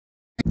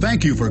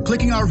Thank you for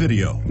clicking our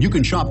video. You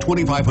can shop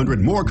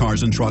 2,500 more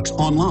cars and trucks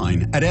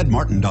online at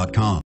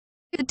edmartin.com.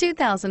 The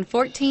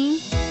 2014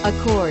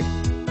 Accord.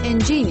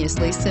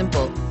 Ingeniously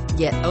simple,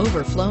 yet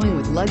overflowing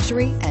with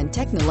luxury and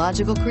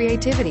technological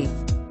creativity.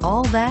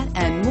 All that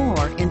and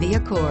more in the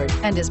Accord,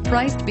 and is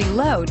priced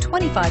below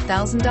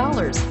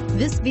 $25,000.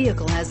 This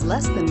vehicle has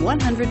less than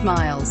 100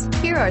 miles.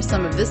 Here are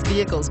some of this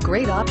vehicle's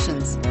great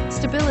options: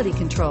 stability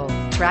control,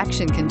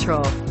 traction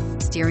control,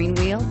 steering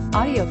wheel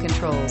audio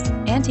controls,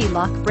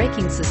 anti-lock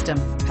braking system,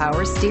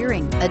 power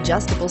steering,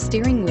 adjustable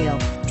steering wheel,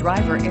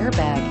 driver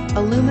airbag,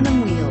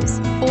 aluminum wheels,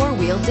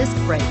 four-wheel disc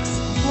brakes,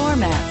 floor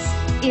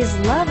mats. Is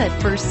love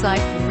at first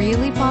sight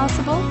really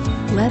possible?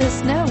 Let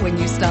us know when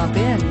you stop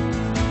in.